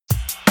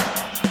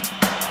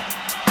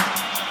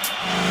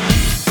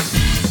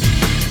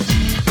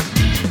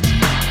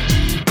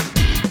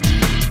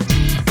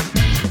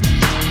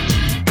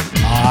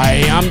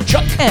I'm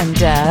Chuck. And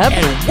Deb.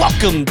 And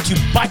welcome to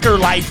Biker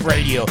Life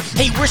Radio.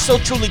 Hey, we're so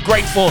truly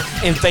grateful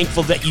and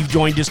thankful that you've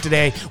joined us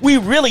today. We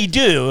really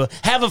do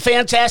have a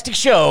fantastic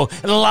show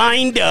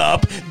lined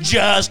up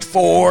just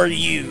for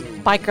you.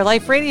 Biker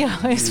Life Radio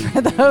is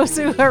for those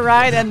who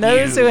ride and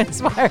those who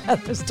inspire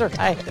others to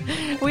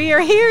ride. We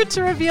are here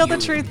to reveal the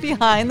truth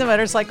behind the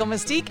motorcycle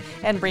mystique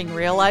and bring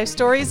real-life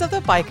stories of the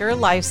biker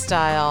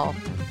lifestyle.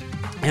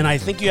 And I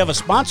think you have a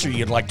sponsor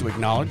you'd like to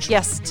acknowledge.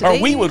 Yes,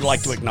 or we would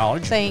like to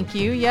acknowledge. Thank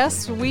you.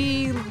 Yes,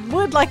 we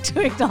would like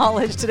to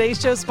acknowledge today's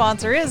show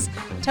sponsor is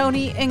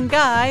Tony and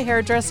Guy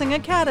Hairdressing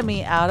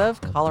Academy out of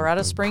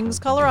Colorado Springs,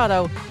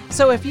 Colorado.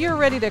 So if you're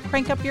ready to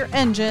crank up your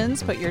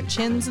engines, put your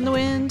chins in the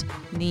wind,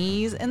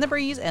 knees in the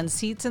breeze, and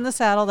seats in the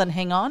saddle, then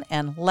hang on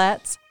and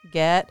let's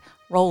get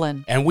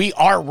rolling. And we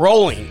are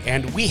rolling,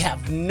 and we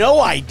have no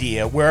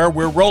idea where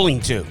we're rolling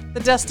to. The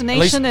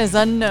destination is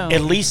unknown.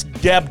 At least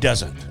Deb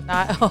doesn't.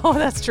 Oh,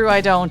 that's true. I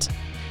don't.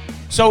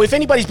 So if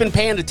anybody's been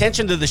paying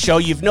attention to the show,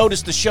 you've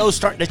noticed the show's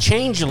starting to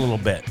change a little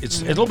bit.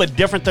 It's a little bit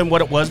different than what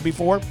it was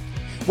before.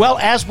 Well,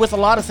 as with a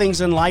lot of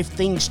things in life,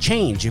 things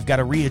change. You've got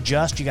to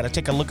readjust. You got to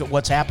take a look at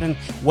what's happening,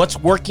 what's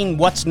working,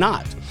 what's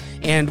not,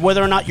 and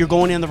whether or not you're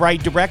going in the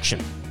right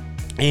direction.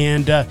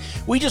 And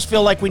we just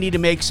feel like we need to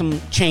make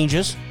some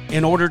changes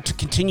in order to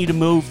continue to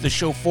move the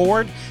show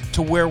forward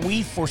to where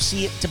we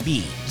foresee it to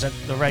be. Is that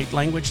the right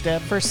language,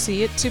 Deb?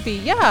 Foresee it to be.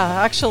 Yeah,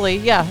 actually,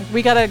 yeah.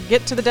 We got to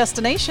get to the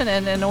destination,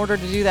 and in order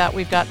to do that,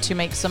 we've got to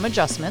make some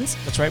adjustments.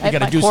 That's right. We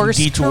got to do some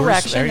detours.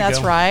 Correction. There you That's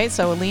go. right.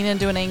 So lean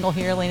into an angle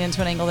here, lean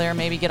into an angle there,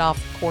 maybe get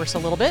off course a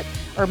little bit,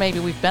 or maybe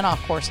we've been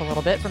off course a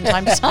little bit from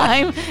time to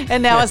time,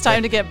 and now it's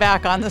time to get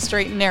back on the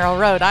straight and narrow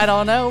road. I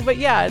don't know, but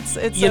yeah, it's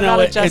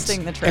about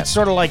adjusting the trip. It's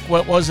sort of like,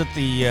 what was it,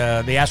 the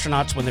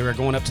astronauts when they were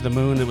going up to the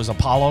moon? It was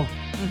Apollo.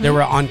 They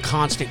were on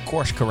constant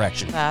course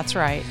correction. That's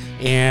right.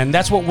 And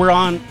that's what we're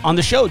on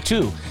the show,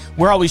 too.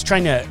 We're always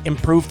trying to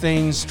improve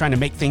things, trying to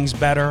make things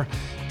better,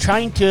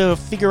 trying to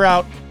figure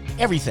out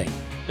everything.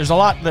 There's a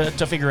lot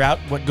to figure out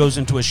what goes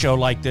into a show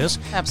like this.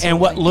 Absolutely. And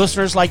what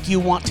listeners like you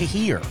want to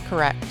hear.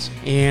 Correct.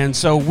 And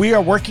so we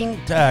are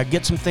working to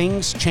get some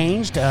things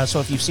changed. So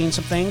if you've seen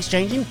some things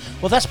changing,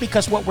 well, that's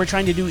because what we're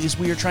trying to do is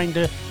we are trying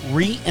to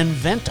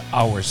reinvent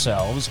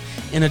ourselves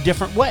in a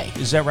different way.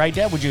 Is that right,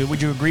 Deb? Would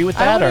you agree with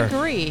that? I would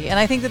agree. And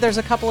I think that there's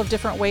a couple of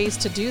different ways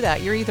to do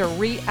that. You're either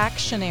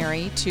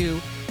reactionary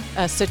to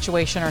a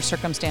situation or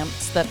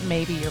circumstance that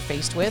maybe you're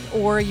faced with,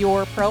 or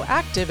you're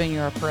proactive in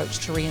your approach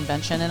to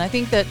reinvention. And I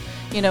think that,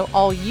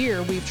 all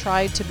year we've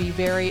tried to be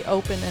very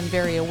open and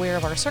very aware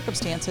of our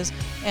circumstances,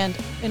 and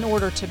in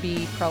order to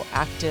be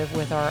proactive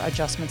with our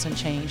adjustments and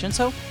change. And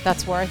so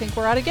that's where I think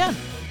we're at again.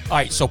 All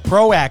right, so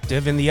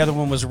proactive, and the other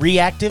one was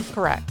reactive?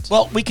 Correct.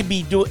 Well, we could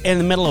be in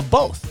the middle of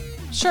both.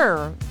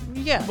 Sure.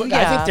 Yeah.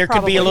 I think there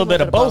could be a little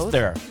bit of both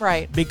there.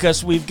 Right.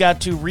 Because we've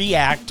got to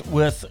react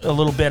with a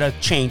little bit of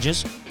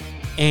changes,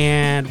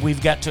 and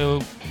we've got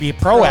to be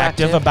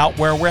proactive about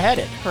where we're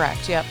headed.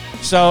 Correct, yep.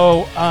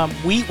 So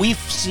we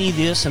see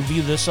this and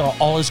view this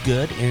all as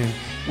good, and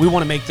we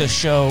want to make this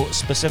show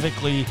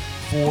specifically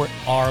for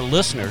our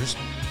listeners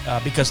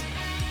because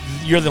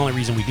you're the only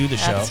reason we do the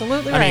show.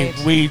 Absolutely right.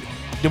 I mean,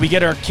 do we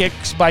get our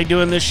kicks by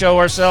doing this show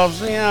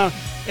ourselves? Yeah,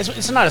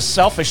 it's not a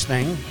selfish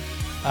thing.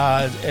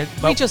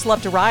 We just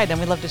love to ride, and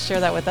we love to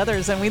share that with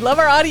others, and we love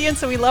our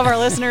audience, and we love our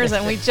listeners,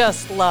 and we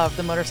just love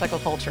the motorcycle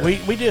culture.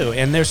 We do,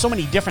 and there's so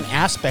many different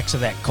aspects of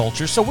that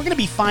culture, so we're going to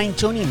be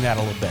fine-tuning that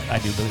a little bit, I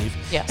do believe,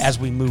 as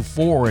we move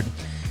forward.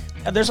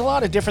 There's a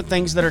lot of different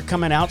things that are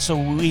coming out, so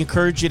we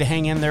encourage you to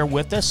hang in there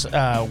with us.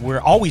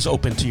 We're always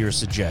open to your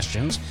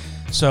suggestions,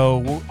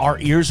 so our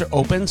ears are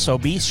open, so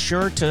be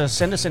sure to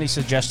send us any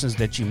suggestions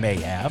that you may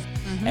have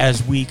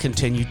as we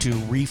continue to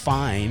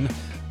refine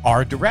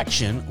our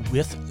direction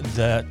with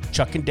the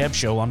Chuck and Deb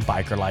show on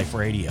Biker Life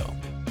Radio.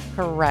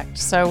 Correct.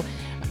 So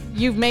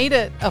you've made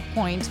it a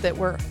point that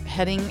we're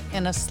heading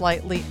in a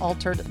slightly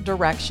altered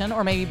direction,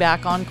 or maybe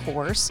back on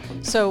course.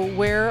 So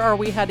where are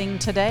we heading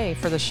today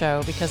for the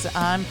show? Because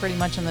I'm pretty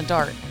much in the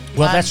dark.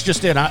 Well, that's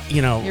just it.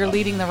 You're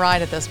leading the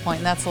ride at this point,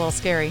 and that's a little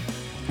scary.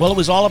 Well, it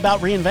was all about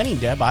reinventing,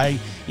 Deb.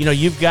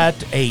 You've got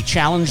a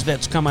challenge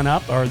that's coming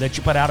up, or that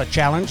you put out a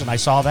challenge, and I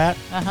saw that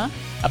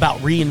about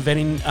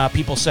reinventing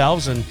people's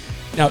selves. And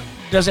now,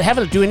 does it have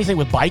to do anything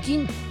with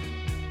biking?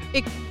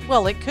 It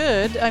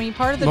could. I mean,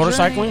 part of the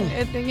motorcycling.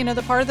 Journey,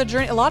 the part of the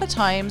journey. A lot of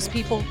times,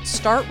 people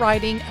start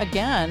riding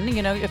again.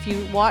 If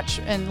you watch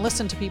and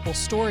listen to people's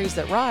stories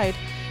that ride,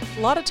 a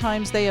lot of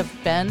times they have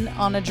been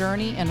on a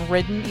journey and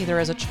ridden either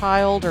as a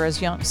child or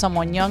as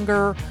someone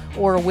younger,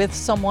 or with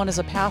someone as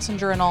a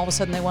passenger, and all of a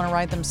sudden they want to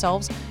ride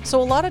themselves.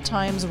 So a lot of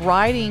times,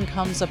 riding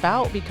comes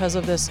about because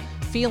of this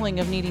feeling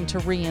of needing to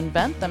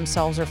reinvent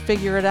themselves or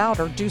figure it out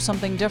or do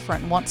something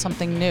different and want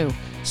something new.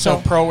 So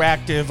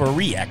proactive or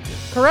reactive.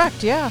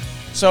 Correct, yeah.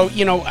 So,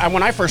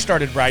 when I first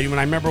started riding,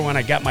 I remember when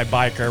I got my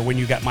bike, or when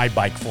you got my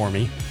bike for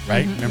me,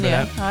 right? Remember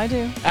that? I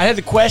do. I had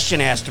the question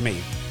asked to me,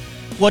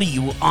 what are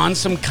you, on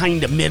some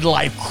kind of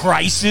midlife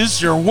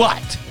crisis or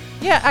what?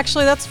 Yeah,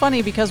 actually, that's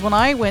funny because when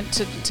I went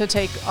to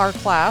take our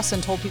class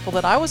and told people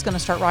that I was going to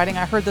start riding,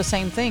 I heard the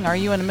same thing. Are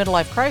you in a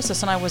midlife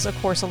crisis? And I was, of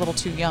course, a little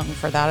too young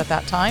for that at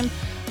that time.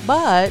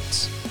 But,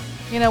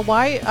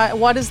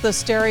 what is the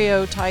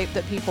stereotype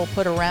that people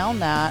put around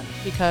that?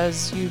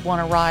 Because you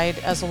want to ride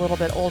as a little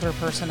bit older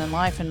person in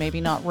life and maybe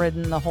not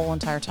ridden the whole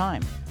entire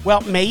time.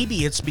 Well,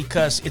 maybe it's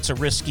because it's a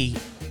risky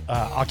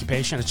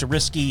occupation. It's a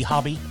risky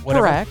hobby,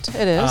 whatever. Correct,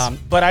 it is.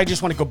 But I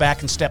just want to go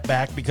back and step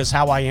back because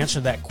how I answer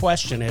that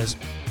question is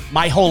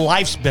my whole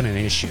life's been an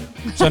issue.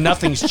 So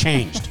nothing's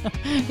changed.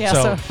 Yeah,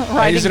 so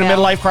is it a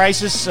midlife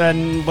crisis?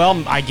 And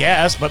well, I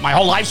guess, but my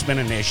whole life's been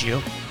an issue.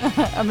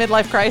 A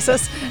midlife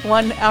crisis,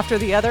 one after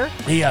the other?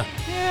 Yeah.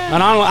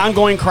 An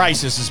ongoing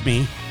crisis is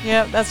me.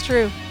 Yeah, that's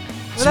true.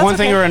 It's one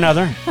thing or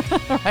another.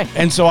 Right.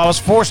 And so I was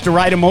forced to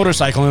ride a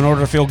motorcycle in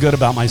order to feel good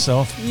about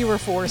myself. You were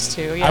forced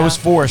to, yeah. I was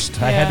forced.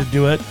 Yeah. I had to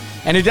do it.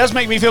 And it does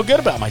make me feel good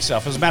about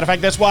myself. As a matter of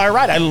fact, that's why I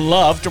ride. I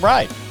love to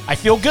ride. I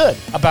feel good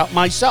about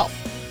myself.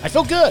 I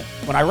feel good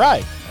when I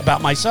ride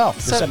about myself.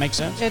 Does that make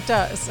sense? It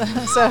does.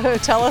 So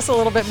tell us a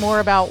little bit more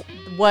about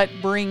what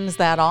brings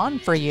that on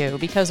for you,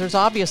 because there's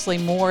obviously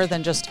more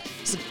than just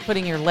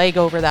putting your leg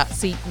over that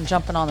seat and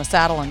jumping on the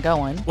saddle and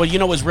going. Well,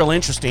 it was real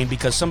interesting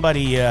because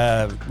somebody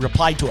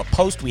replied to a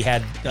post we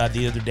had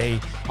the other day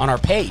on our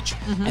page.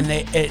 Mm-hmm. And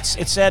it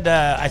said,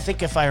 I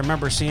think if I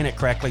remember seeing it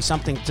correctly,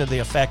 something to the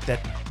effect that,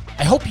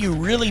 I hope you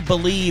really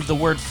believe the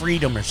word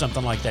freedom or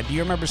something like that. Do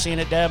you remember seeing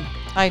it, Deb?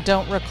 I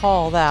don't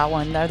recall that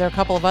one. There are a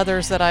couple of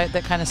others that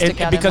kind of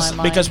stick out in my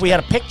mind. Because we had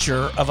a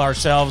picture of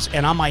ourselves,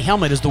 and on my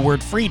helmet is the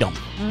word freedom.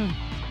 Mm.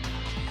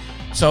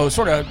 So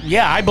sort of,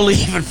 I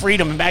believe in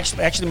freedom.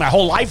 Actually, my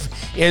whole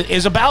life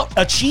is about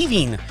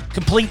achieving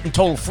complete and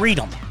total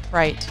freedom.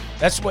 Right.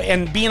 That's what,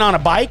 and being on a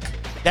bike,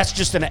 that's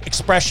just an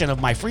expression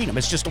of my freedom.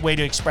 It's just a way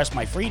to express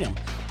my freedom.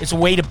 It's a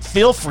way to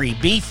feel free,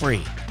 be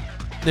free.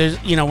 There's,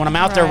 when I'm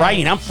out there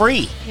riding, I'm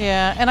free.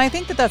 Yeah, and I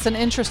think that's an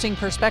interesting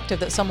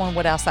perspective that someone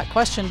would ask that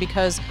question,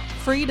 because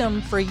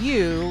freedom for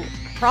you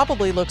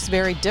probably looks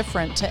very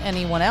different to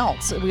anyone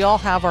else. We all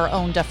have our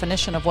own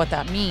definition of what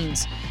that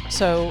means.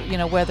 So,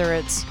 whether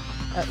it's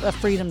a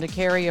freedom to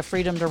carry, a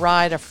freedom to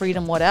ride, a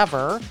freedom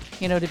whatever,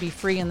 to be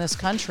free in this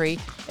country,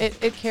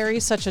 it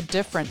carries such a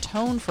different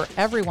tone for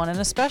everyone. And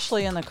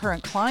especially in the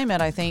current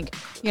climate, I think,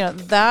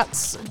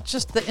 that's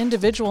just the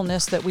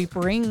individualness that we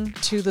bring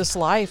to this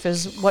life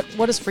is what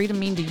does freedom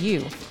mean to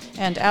you?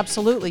 And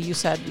absolutely, you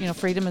said,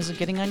 freedom is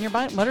getting on your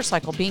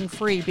motorcycle, being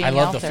free, being out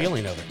there. I love the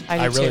feeling of it.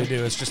 I really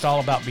do. It's just all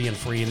about being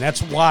free. And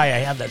that's why I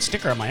have that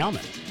sticker on my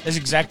helmet. That's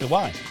exactly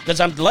why. Because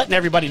I'm letting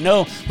everybody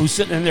know who's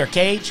sitting in their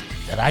cage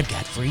that I've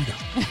got freedom.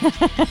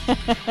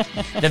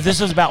 That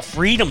this is about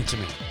freedom to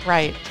me.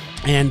 Right.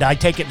 And I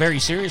take it very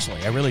seriously.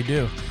 I really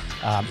do.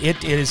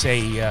 It is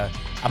a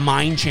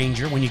mind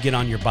changer when you get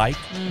on your bike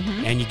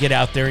and you get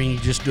out there and you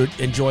just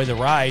enjoy the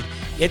ride.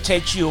 It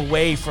takes you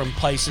away from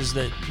places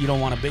that you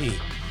don't want to be.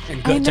 And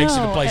it takes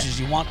you to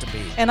places you want to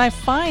be. And I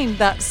find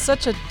that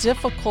such a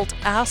difficult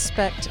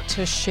aspect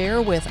to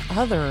share with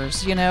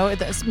others.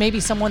 Maybe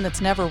someone that's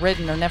never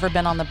ridden or never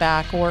been on the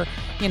back, or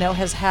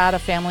has had a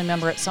family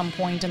member at some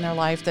point in their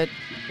life that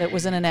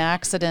was in an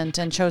accident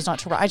and chose not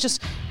to ride. I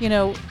just,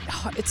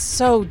 it's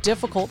so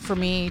difficult for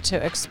me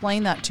to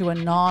explain that to a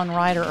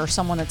non-rider or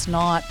someone that's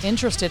not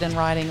interested in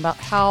riding about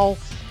how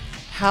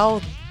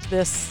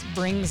this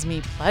brings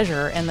me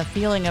pleasure and the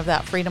feeling of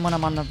that freedom when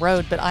I'm on the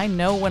road. But I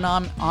know when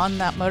I'm on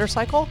that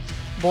motorcycle,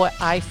 boy,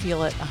 I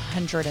feel it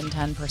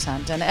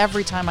 110%. And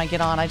every time I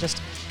get on, I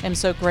just am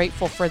so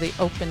grateful for the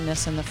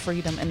openness and the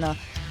freedom and the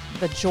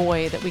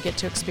joy that we get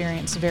to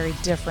experience, very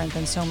different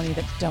than so many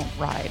that don't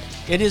ride.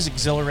 It is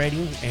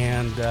exhilarating,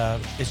 and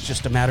it's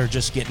just a matter of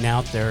just getting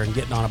out there and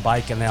getting on a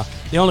bike. And now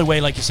the only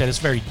way, like you said, it's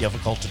very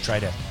difficult to try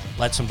to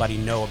let somebody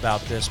know about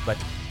this, but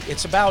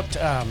it's about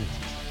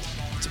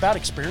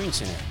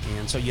experiencing it.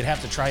 And so you'd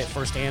have to try it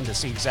firsthand to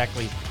see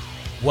exactly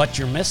what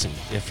you're missing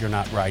if you're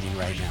not riding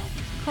right now.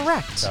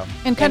 Correct. So,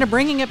 and kind of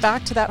bringing it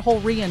back to that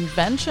whole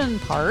reinvention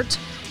part,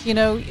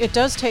 it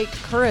does take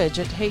courage.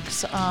 It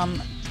takes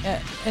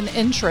an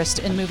interest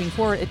in moving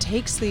forward. It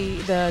takes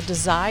the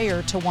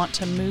desire to want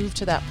to move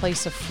to that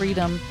place of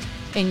freedom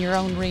in your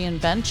own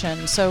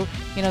reinvention. So,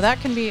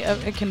 that can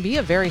be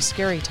a very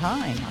scary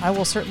time. I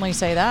will certainly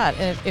say that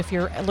if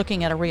you're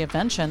looking at a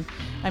reinvention.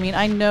 I mean,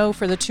 I know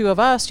for the two of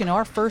us,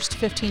 our first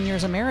 15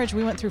 years of marriage,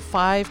 we went through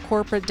 5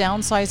 corporate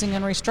downsizing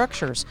and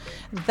restructures.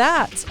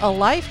 That's a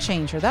life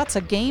changer. That's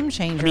a game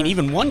changer. I mean,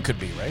 even one could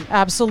be, right?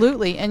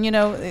 Absolutely. And,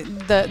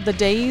 the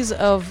days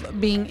of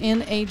being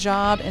in a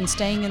job and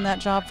staying in that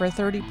job for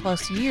 30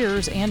 plus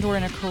years and or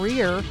in a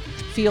career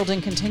field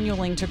and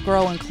continuing to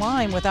grow and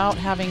climb without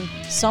having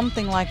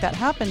something like that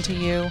happen to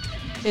you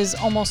is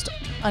almost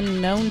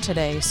unknown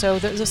today. So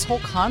there's this whole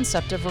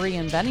concept of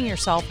reinventing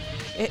yourself.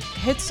 It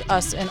hits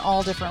us in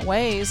all different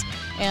ways.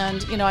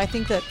 And, I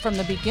think that from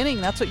the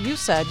beginning, that's what you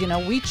said,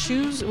 we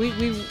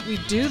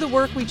do the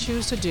work we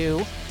choose to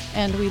do,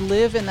 and we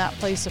live in that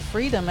place of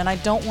freedom. And I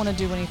don't want to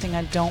do anything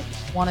I don't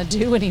want to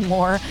do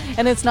anymore.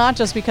 And it's not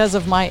just because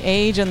of my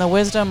age and the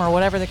wisdom or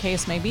whatever the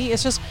case may be.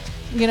 It's just,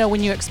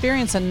 when you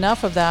experience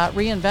enough of that,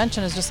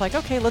 reinvention is just like,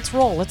 okay, let's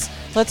roll.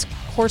 Let's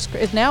course.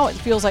 Now it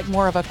feels like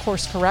more of a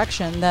course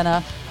correction than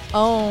a,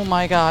 oh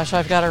my gosh,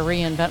 I've got to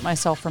reinvent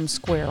myself from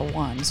square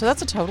one. So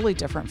that's a totally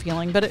different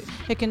feeling, but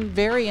it can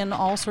vary in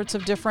all sorts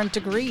of different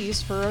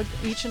degrees for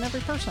each and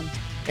every person.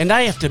 And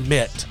I have to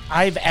admit,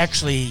 I've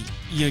actually,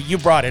 you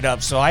brought it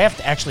up, so I have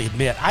to actually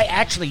admit, I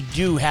actually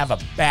do have a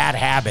bad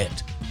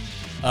habit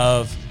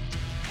of,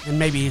 and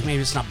maybe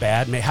it's not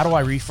bad, how do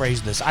I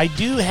rephrase this? I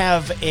do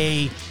have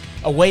a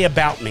way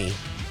about me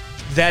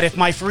that if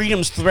my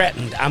freedom's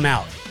threatened, I'm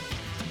out.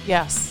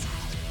 Yes.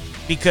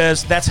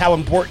 Because that's how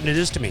important it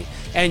is to me.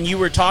 And you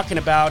were talking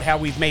about how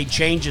we've made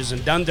changes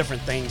and done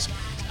different things.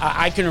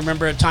 I can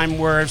remember a time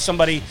where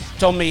somebody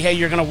told me, hey,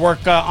 you're going to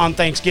work on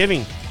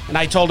Thanksgiving. And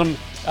I told them,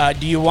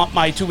 do you want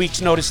my 2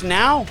 weeks notice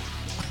now?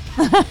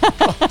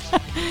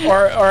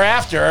 or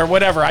after, or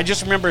whatever. I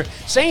just remember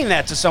saying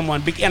that to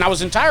someone, and I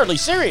was entirely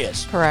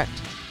serious. Correct.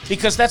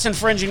 Because that's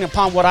infringing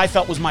upon what I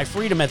felt was my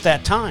freedom at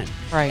that time.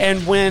 Right.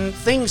 And when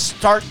things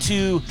start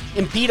to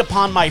impede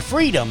upon my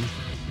freedom,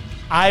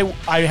 I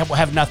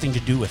have nothing to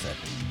do with it.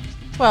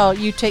 Well,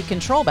 you take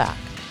control back.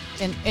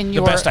 And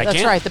the best I can.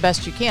 That's right, the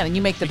best you can. And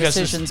you make the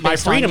decisions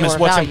based on your values.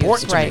 My freedom is what's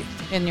important to me.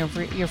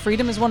 And your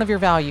freedom is one of your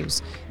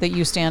values that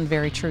you stand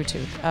very true to.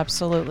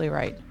 Absolutely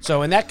right.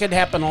 So, and that could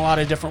happen a lot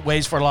of different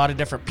ways for a lot of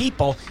different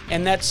people.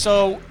 And that's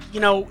so,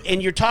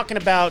 and you're talking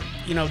about,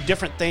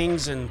 different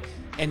things. And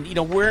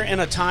we're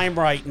in a time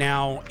right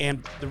now.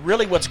 And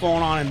really what's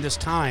going on in this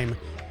time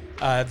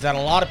that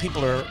a lot of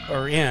people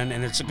are in.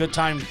 And it's a good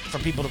time for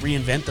people to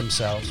reinvent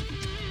themselves.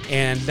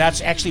 And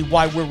that's actually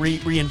why we're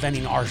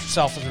reinventing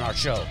ourselves in our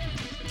show.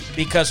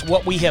 Because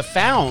what we have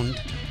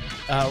found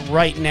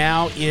right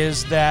now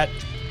is that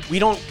we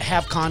don't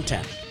have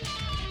content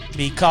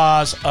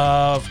because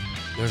of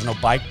there's no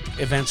bike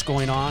events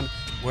going on.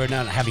 We're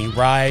not having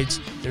rides.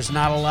 There's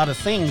not a lot of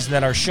things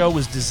that our show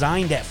was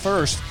designed at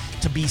first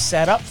to be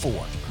set up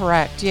for.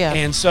 Correct, yeah.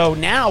 And so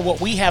now what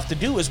we have to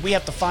do is we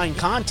have to find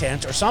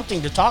content or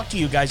something to talk to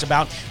you guys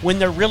about when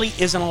there really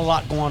isn't a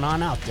lot going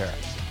on out there.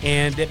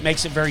 And it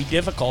makes it very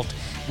difficult.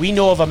 We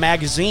know of a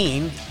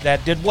magazine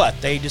that did what?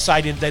 They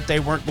decided that they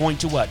weren't going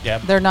to what,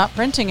 Deb? They're not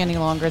printing any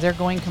longer. They're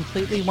going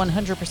completely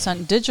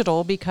 100%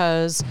 digital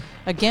because,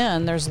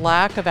 again, there's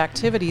lack of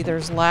activity.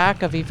 There's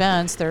lack of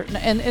events.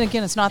 And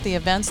again, it's not the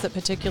events that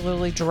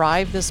particularly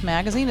drive this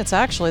magazine. It's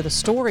actually the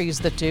stories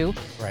that do.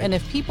 Right. And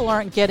if people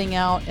aren't getting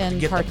out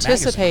and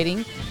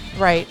participating,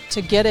 right,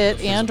 to get it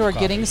and or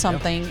getting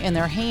something in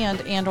their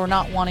hand and or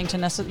not wanting to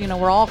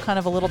necessarily, we're all kind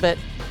of a little bit,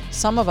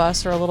 some of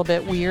us are a little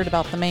bit weird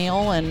about the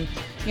mail and,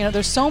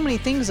 there's so many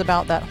things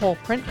about that whole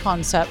print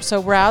concept.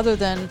 So rather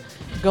than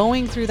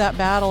going through that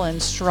battle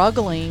and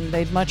struggling,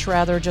 they'd much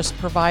rather just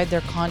provide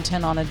their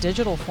content on a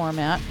digital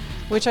format,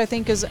 which I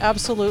think is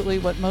absolutely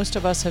what most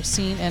of us have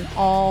seen in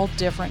all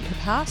different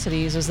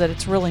capacities, is that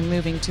it's really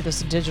moving to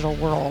this digital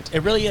world.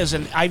 It really is,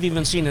 and I've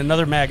even seen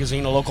another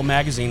magazine, a local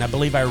magazine, I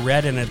believe I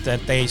read in it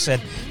that they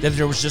said that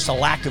there was just a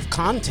lack of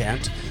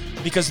content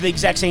because of the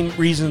exact same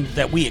reason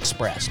that we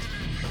expressed.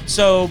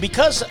 So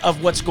because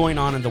of what's going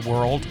on in the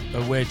world,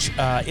 which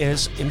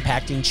is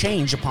impacting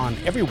change upon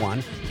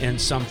everyone in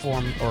some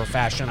form or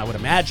fashion, I would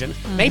imagine.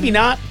 Mm-hmm. Maybe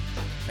not.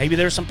 Maybe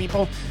there's some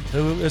people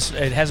who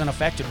it hasn't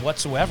affected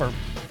whatsoever.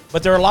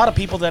 But there are a lot of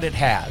people that it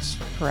has.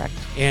 Correct.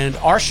 And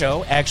our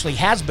show actually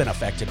has been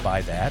affected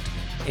by that,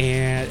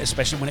 and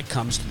especially when it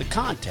comes to the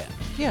content.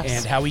 Yes.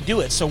 And how we do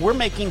it. So we're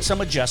making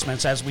some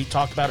adjustments, as we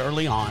talked about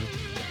early on,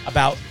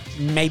 about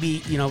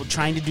maybe,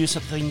 trying to do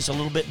some things a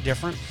little bit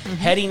different,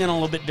 heading in a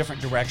little bit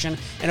different direction.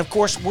 And, of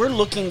course, we're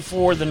looking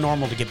for the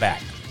normal to get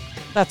back.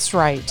 That's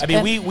right. I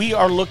mean, we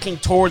are looking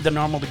toward the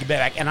normal to get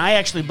back, and I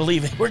actually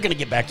believe we're going to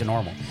get back to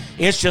normal.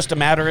 It's just a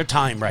matter of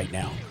time right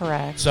now.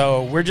 Correct.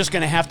 So we're just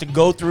going to have to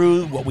go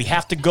through what we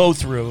have to go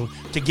through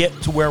to get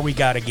to where we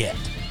got to get.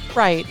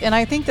 Right. And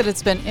I think that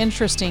it's been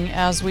interesting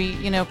as we,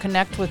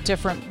 connect with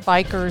different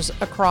bikers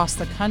across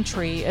the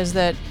country is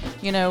that,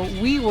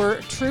 we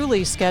were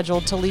truly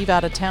scheduled to leave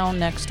out of town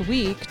next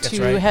week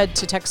head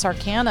to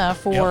Texarkana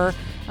for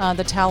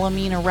the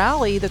Talamina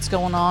rally that's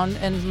going on,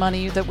 and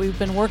money that we've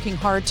been working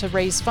hard to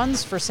raise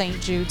funds for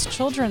St. Jude's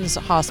Children's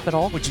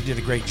Hospital. Which you did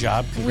a great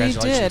job.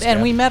 Congratulations. We did,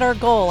 and we met our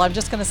goal. I'm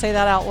just going to say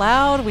that out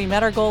loud. We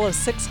met our goal of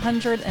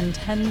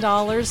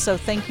 $610. So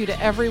thank you to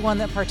everyone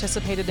that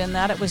participated in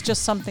that. It was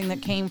just something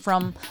that came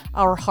from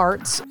our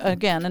hearts.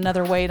 Again,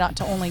 another way not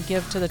to only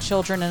give to the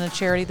children in a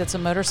charity that's a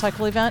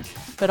motorcycle event,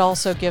 but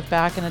also give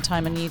back in a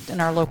time of need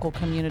in our local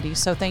community.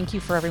 So thank you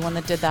for everyone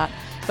that did that.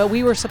 But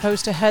we were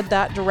supposed to head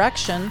that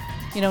direction,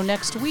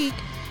 next week.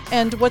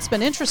 And what's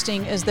been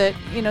interesting is that,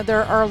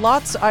 there are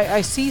lots,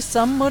 I see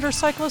some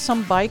motorcyclists,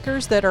 some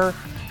bikers that are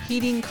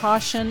heeding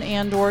caution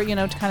and or,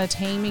 kind of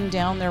taming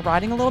down their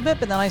riding a little bit.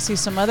 But then I see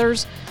some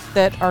others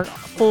that are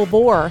full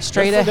bore,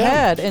 straight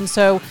ahead. And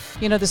so,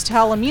 this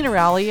Talamina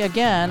rally,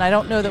 again, I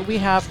don't know that we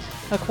have,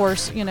 of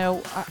course,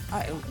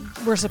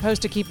 we're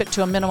supposed to keep it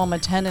to a minimum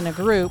of 10 in a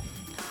group.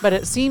 But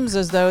it seems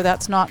as though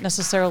that's not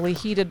necessarily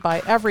heeded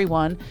by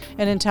everyone.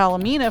 And in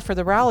Talamina for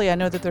the rally, I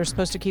know that they're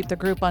supposed to keep the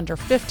group under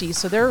 50,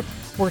 so they're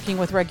working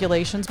with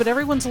regulations, but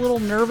everyone's a little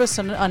nervous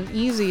and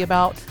uneasy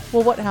about,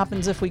 well, what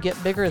happens if we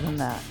get bigger than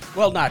that?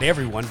 Well, not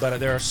everyone, but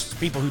there are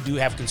people who do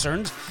have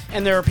concerns,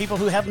 and there are people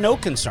who have no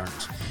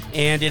concerns.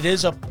 And it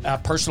is a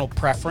personal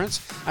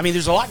preference. I mean,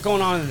 there's a lot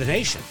going on in the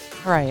nation.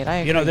 Right, I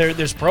agree. You know,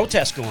 there's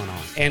protests going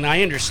on, and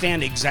I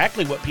understand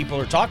exactly what people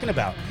are talking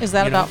about. Is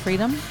that about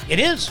freedom? It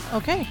is.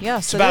 Okay,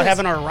 yes, It's about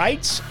having our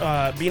rights,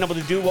 being able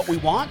to do what we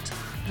want,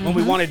 when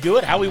we want to do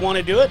it, how we want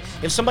to do it.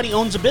 If somebody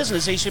owns a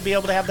business, they should be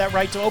able to have that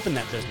right to open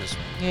that business.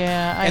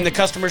 Yeah. And the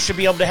customer should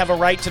be able to have a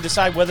right to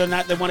decide whether or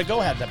not they want to go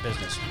have that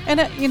business. And,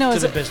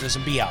 business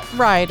and be out.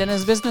 Right. And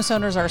as business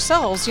owners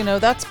ourselves,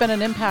 that's been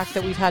an impact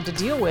that we've had to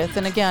deal with.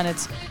 And again,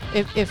 it's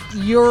if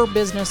your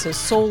business is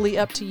solely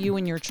up to you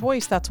and your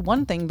choice, that's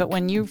one thing. But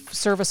when you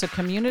service a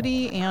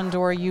community and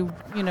or you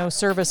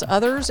service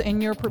others in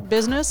your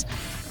business,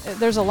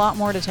 there's a lot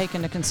more to take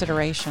into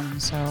consideration.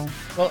 So,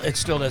 well, it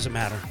still doesn't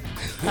matter.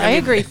 I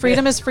agree.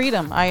 Freedom is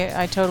freedom.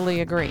 I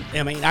totally agree.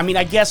 I mean,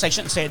 I guess I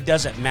shouldn't say it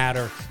doesn't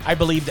matter. I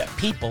believe that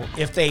people,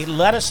 if they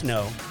let us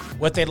know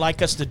what they'd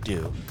like us to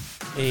do,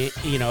 it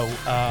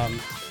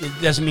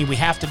doesn't mean we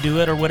have to do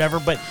it or whatever.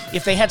 But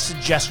if they had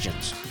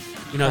suggestions,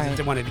 that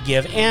they wanted to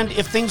give, and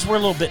if things were a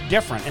little bit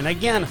different, and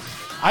again,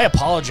 I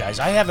apologize.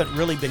 I haven't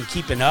really been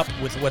keeping up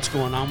with what's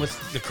going on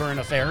with the current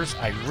affairs.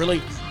 I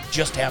really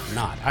just have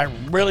not. I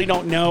really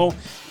don't know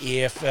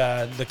if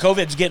the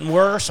COVID's getting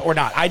worse or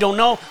not. I don't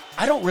know.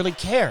 I don't really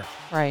care.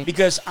 Right.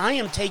 Because I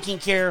am taking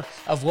care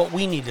of what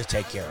we need to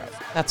take care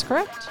of. That's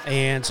correct.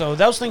 And so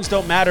those things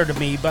don't matter to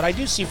me, but I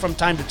do see from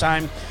time to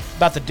time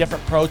about the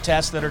different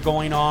protests that are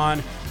going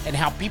on and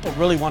how people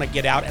really want to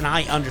get out, and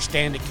I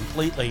understand it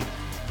completely.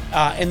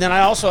 And then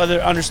I also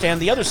understand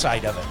the other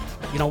side of it.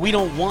 We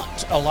don't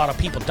want a lot of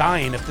people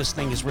dying if this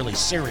thing is really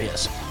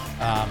serious.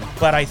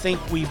 But I think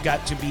we've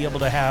got to be able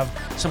to have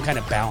some kind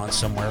of balance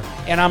somewhere.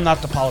 And I'm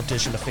not the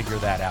politician to figure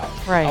that out.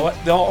 Right.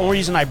 The only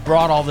reason I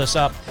brought all this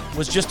up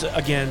was just,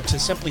 again, to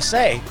simply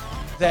say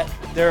that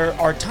there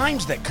are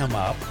times that come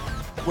up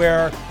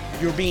where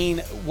you're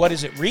being,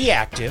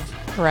 reactive.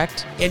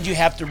 Correct. And you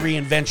have to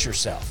reinvent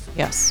yourself.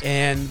 Yes.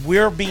 And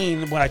we're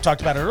being, when I talked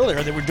about it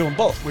earlier, that we're doing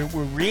both. We're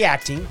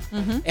reacting,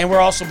 and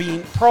we're also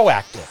being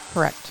proactive.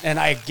 Correct. And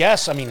I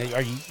guess, are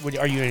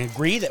you in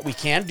agree that we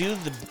can do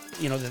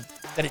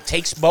that it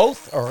takes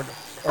both, or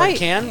it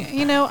can?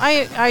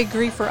 I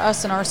agree for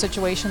us in our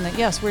situation that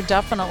yes, we're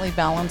definitely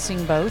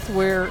balancing both.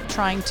 We're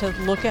trying to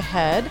look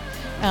ahead,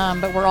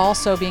 but we're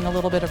also being a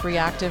little bit of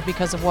reactive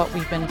because of what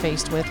we've been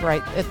faced with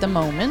right at the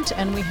moment,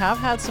 and we have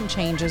had some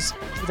changes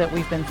that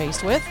we've been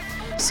faced with.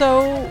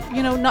 So,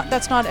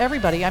 that's not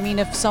everybody. I mean,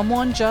 if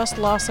someone just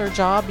lost their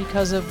job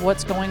because of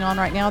what's going on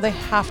right now, they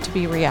have to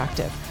be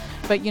reactive.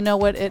 But you know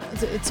what?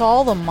 It's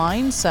all the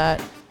mindset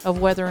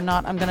of whether or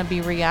not I'm going to be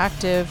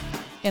reactive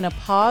in a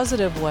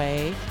positive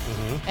way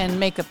and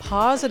make a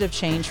positive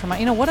change for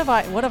my, what have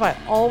I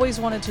always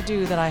wanted to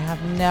do that I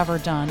have never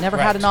done, never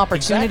had an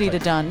opportunity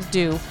to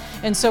do.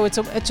 And so it's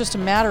just a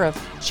matter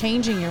of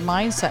changing your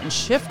mindset and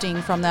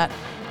shifting from that,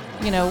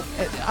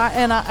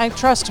 I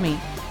trust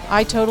me.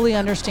 I totally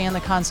understand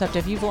the concept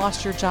of you've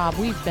lost your job.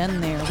 We've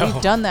been there.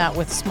 We've done that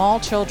with small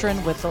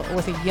children, with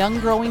a young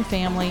growing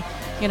family,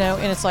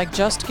 and it's like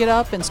just get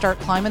up and start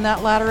climbing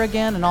that ladder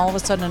again, and all of a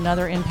sudden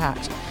another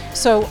impact.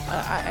 So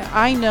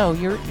I know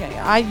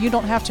you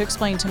don't have to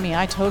explain to me.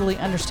 I totally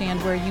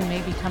understand where you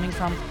may be coming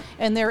from.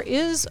 And there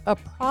is a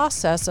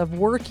process of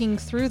working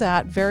through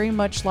that, very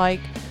much like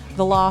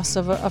the loss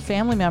of a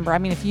family member. I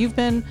mean, if you've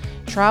been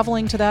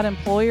traveling to that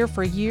employer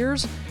for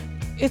years,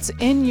 it's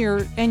in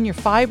your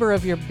fiber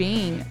of your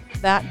being,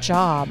 that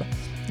job,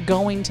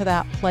 going to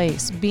that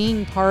place,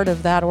 being part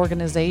of that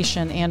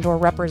organization and or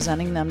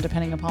representing them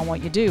depending upon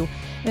what you do.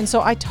 And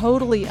so I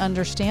totally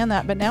understand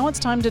that, but now it's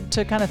time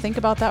to kind of think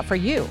about that for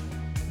you.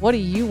 What do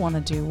you want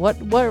to do?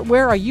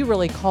 Where are you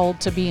really called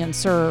to be and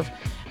serve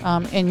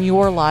in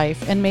your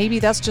life? And maybe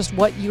that's just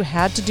what you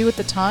had to do at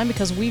the time,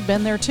 because we've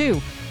been there too.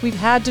 We've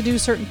had to do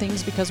certain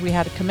things because we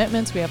had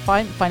commitments, we have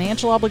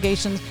financial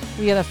obligations,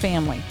 we had a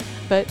family.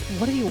 But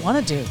what do you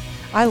want to do?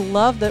 I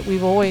love that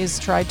we've always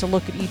tried to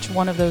look at each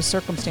one of those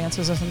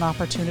circumstances as an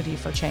opportunity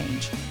for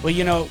change. Well,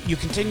 you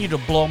continue to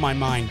blow my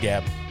mind,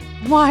 Deb.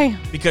 Why?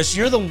 Because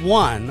you're the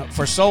one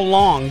for so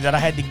long that I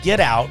had to get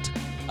out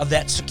of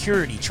that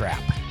security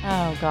trap.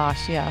 Oh,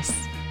 gosh,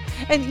 yes.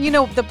 And,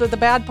 the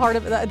bad part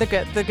of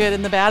the good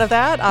and the bad of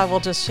that, I will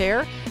just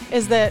share,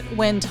 is that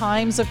when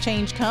times of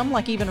change come,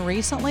 like even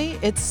recently,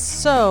 it's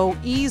so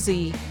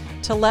easy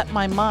to let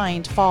my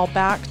mind fall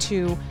back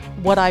to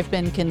what I've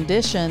been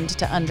conditioned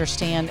to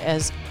understand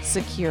as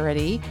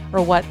security,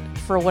 or what,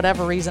 for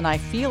whatever reason, I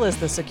feel is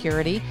the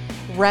security,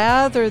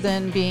 rather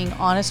than being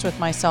honest with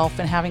myself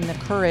and having the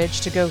courage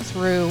to go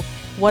through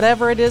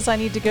whatever it is I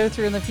need to go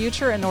through in the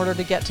future in order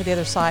to get to the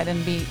other side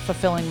and be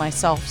fulfilling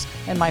myself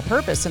and my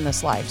purpose in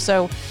this life.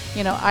 So,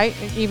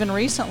 even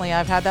recently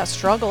I've had that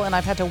struggle, and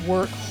I've had to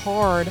work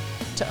hard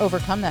to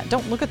overcome that.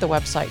 Don't look at the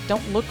website.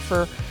 Don't look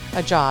for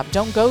a job.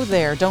 Don't go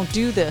there. Don't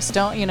do this.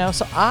 Don't,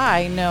 so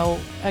I know,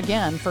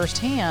 again,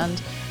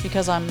 firsthand,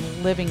 because I'm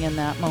living in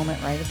that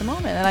moment right at the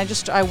moment. And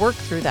I work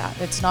through that.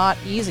 It's not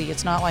easy.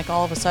 It's not like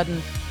all of a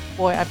sudden,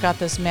 boy, I've got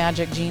this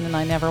magic gene and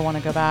I never want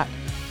to go back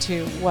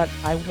to what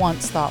I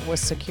once thought was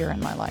secure in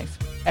my life.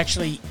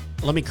 Actually,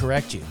 let me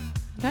correct you.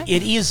 Okay.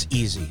 It is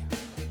easy.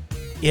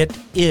 It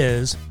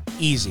is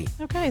easy.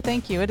 Okay,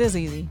 thank you. It is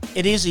easy.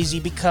 It is easy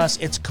because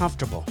it's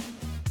comfortable.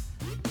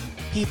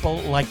 People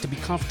like to be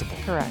comfortable.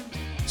 Correct.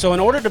 So in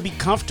order to be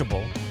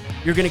comfortable,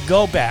 you're going to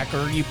go back,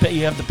 or you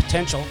have the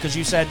potential, because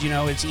you said,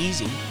 it's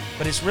easy,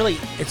 but it's really,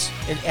 it's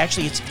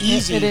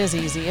easy. It is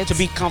easy. To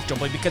be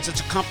comfortable, because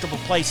it's a comfortable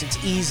place. It's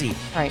easy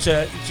Right.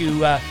 to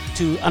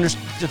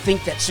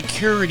think that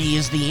security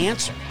is the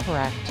answer.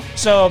 Correct.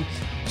 So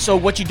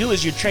what you do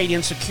is you trade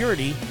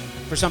insecurity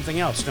for something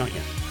else, don't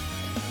you?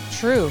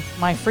 True,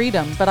 my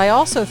freedom. But I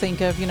also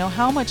think of,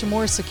 how much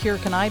more secure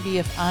can I be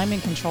if I'm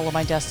in control of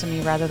my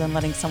destiny rather than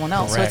letting someone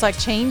else? Correct. So it's like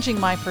changing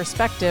my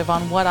perspective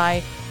on what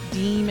I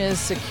deem as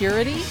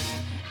security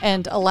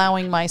and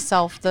allowing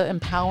myself the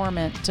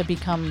empowerment to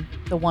become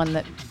the one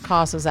that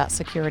causes that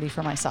security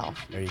for myself.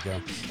 There you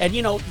go. And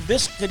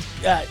this could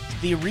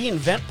the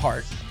reinvent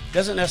part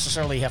doesn't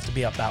necessarily have to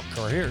be about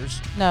careers.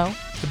 No.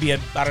 It could be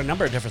about a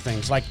number of different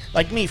things.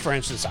 Like me, for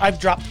instance, I've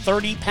dropped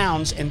 30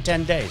 pounds in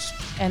 10 days.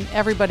 And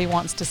everybody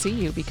wants to see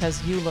you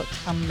because you look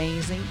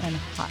amazing and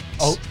hot.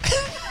 Oh.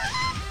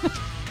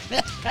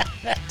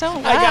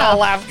 Don't laugh. I gotta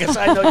laugh because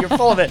I know you're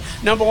full of it.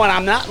 Number one,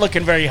 I'm not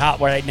looking very hot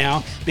right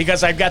now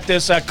because I've got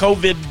this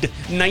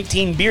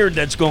COVID-19 beard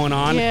that's going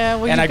on. Yeah,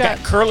 well, and I've got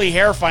curly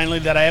hair finally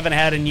that I haven't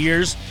had in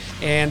years.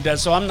 And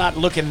so I'm not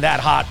looking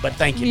that hot, but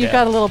thank you, You've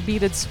Dad. got a little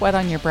beaded sweat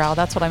on your brow.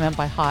 That's what I meant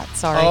by hot.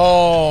 Sorry.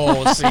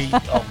 Oh, see.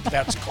 Oh,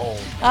 that's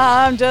cold.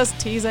 I'm just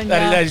teasing you.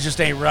 That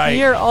just ain't right.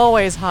 You're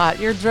always hot.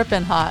 You're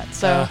dripping hot.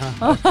 So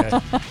Okay.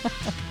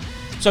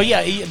 So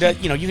yeah, you can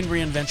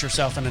reinvent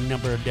yourself in a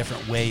number of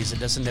different ways. It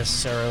doesn't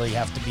necessarily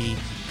have to be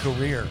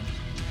career.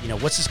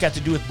 What's this got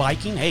to do with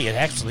biking? Hey, it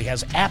actually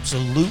has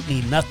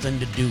absolutely nothing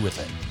to do with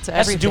it. it's It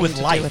has to do everything with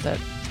to life. do with it.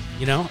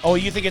 Oh,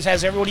 you think it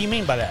has what do you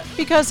mean by that?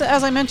 Because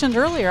as I mentioned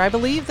earlier, I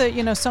believe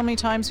that, so many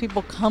times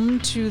people come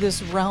to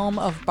this realm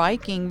of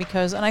biking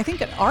because, and I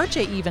think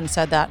RJ even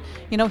said that,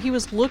 he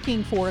was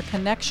looking for a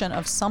connection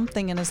of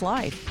something in his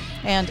life,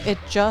 and it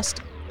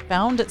just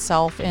found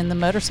itself in the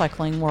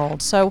motorcycling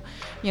world. So,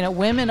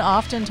 women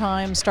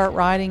oftentimes start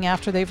riding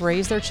after they've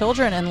raised their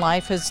children and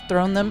life has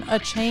thrown them a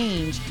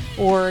change,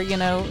 or,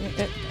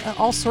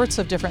 all sorts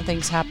of different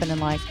things happen in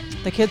life.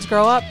 The kids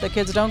grow up, the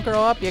kids don't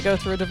grow up, you go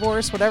through a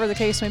divorce, whatever the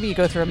case may be, you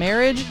go through a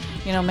marriage.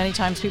 Many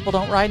times people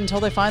don't ride until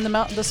they find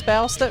the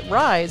spouse that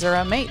rides or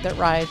a mate that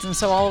rides. And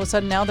so all of a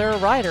sudden now they're a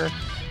rider.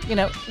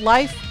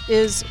 Life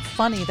is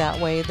funny that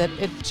way, that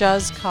it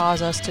does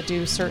cause us to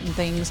do certain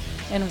things.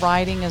 And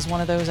riding is one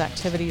of those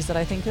activities that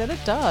I think that it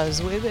does.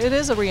 It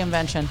is a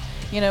reinvention.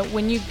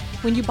 When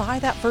you buy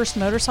that first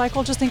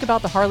motorcycle, just think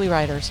about the Harley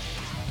riders.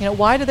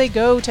 Why do they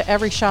go to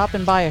every shop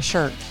and buy a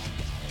shirt?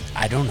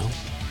 I don't know.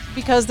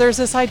 Because there's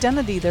this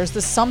identity, there's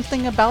this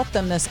something about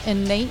them, this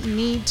innate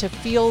need to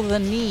feel the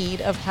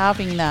need of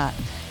having that.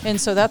 And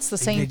so that's the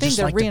same They thing. just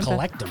They're like to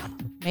collect them.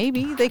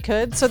 Maybe they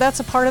could. So that's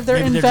a part of their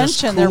Maybe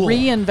invention, they're their just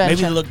cool. reinvention.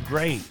 Maybe they look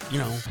great,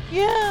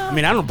 Yeah. I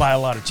mean, I don't buy a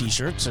lot of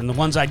T-shirts, and the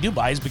ones I do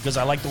buy is because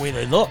I like the way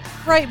they look.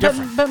 Right,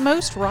 Different. but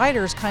most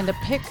riders kind of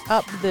pick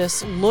up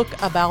this look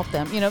about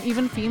them.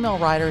 Even female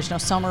riders,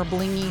 some are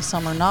blingy,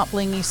 some are not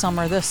blingy, some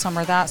are this, some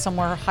are that, some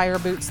wear higher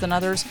boots than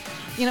others.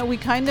 We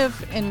kind of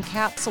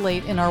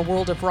encapsulate in our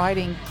world of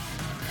riding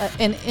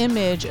an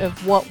image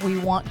of what we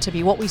want to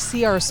be, what we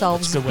see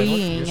ourselves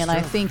being. And I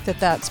think that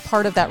that's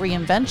part of that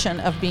reinvention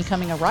of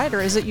becoming a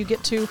rider, is that you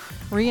get to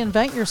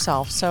reinvent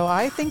yourself. So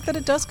I think that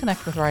it does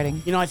connect with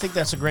riding. I think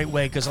that's a great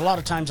way, because a lot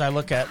of times I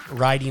look at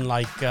riding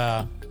like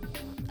I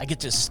get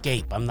to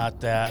escape. I'm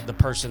not the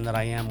person that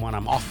I am when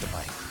I'm off the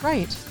bike.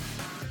 Right.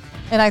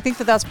 And I think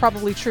that that's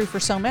probably true for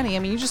so many. I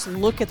mean, you just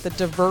look at the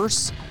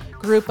diverse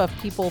group of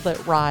people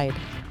that ride.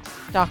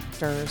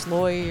 Doctors,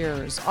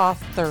 lawyers,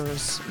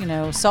 authors,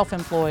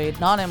 self-employed,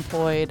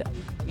 non-employed,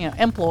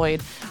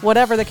 employed,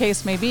 whatever the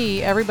case may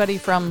be. Everybody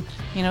from,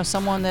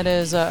 someone that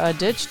is a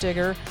ditch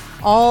digger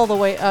all the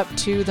way up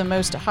to the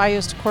most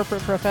highest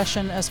corporate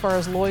profession as far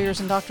as lawyers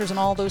and doctors and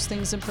all those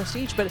things in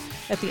prestige. But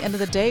at the end of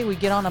the day, we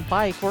get on a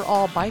bike, we're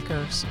all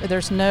bikers.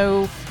 There's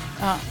no,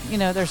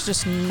 there's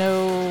just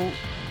no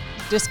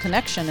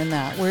disconnection in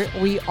that.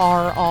 We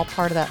are all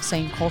part of that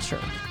same culture.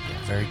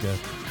 Yeah, very good.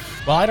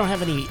 Well, I don't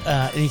have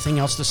anything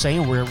else to say,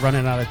 and we're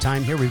running out of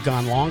time here. We've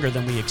gone longer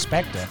than we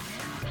expected.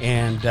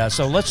 And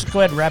so let's go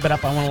ahead and wrap it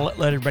up. I want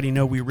to let everybody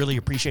know we really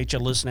appreciate you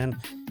listening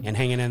and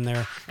hanging in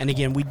there. And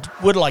again, we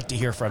would like to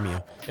hear from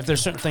you. If there's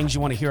certain things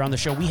you want to hear on the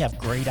show, we have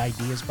great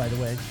ideas, by the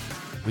way.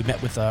 We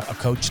met with a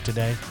coach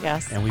today.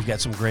 Yes. And we've got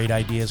some great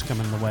ideas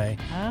coming the way.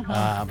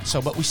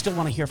 But we still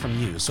want to hear from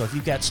you. So if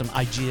you've got some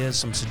ideas,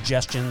 some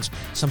suggestions,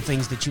 some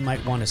things that you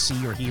might want to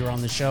see or hear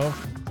on the show,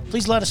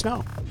 please let us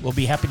know. We'll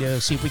be happy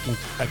to see if we can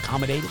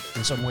accommodate it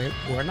in some way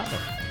or another.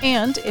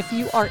 And if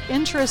you are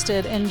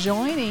interested in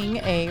joining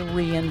a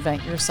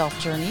Reinvent Yourself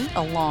journey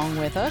along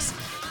with us,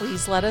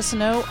 please let us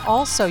know.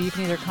 Also, you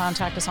can either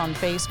contact us on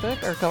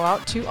Facebook or go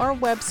out to our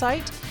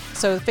website.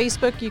 So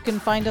Facebook, you can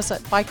find us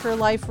at Biker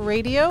Life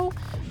Radio,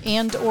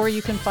 and or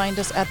you can find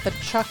us at the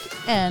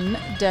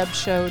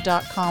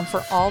chuckndebshow.com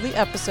for all the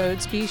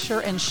episodes. Be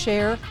sure and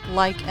share,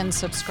 like, and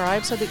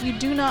subscribe so that you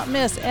do not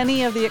miss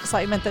any of the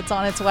excitement that's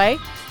on its way.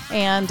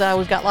 And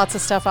we've got lots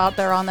of stuff out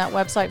there on that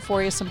website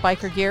for you, some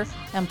biker gear,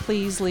 and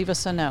please leave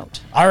us a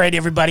note. All right,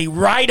 everybody,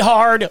 ride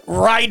hard,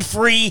 ride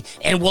free,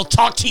 and we'll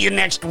talk to you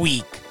next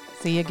week.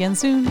 See you again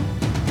soon.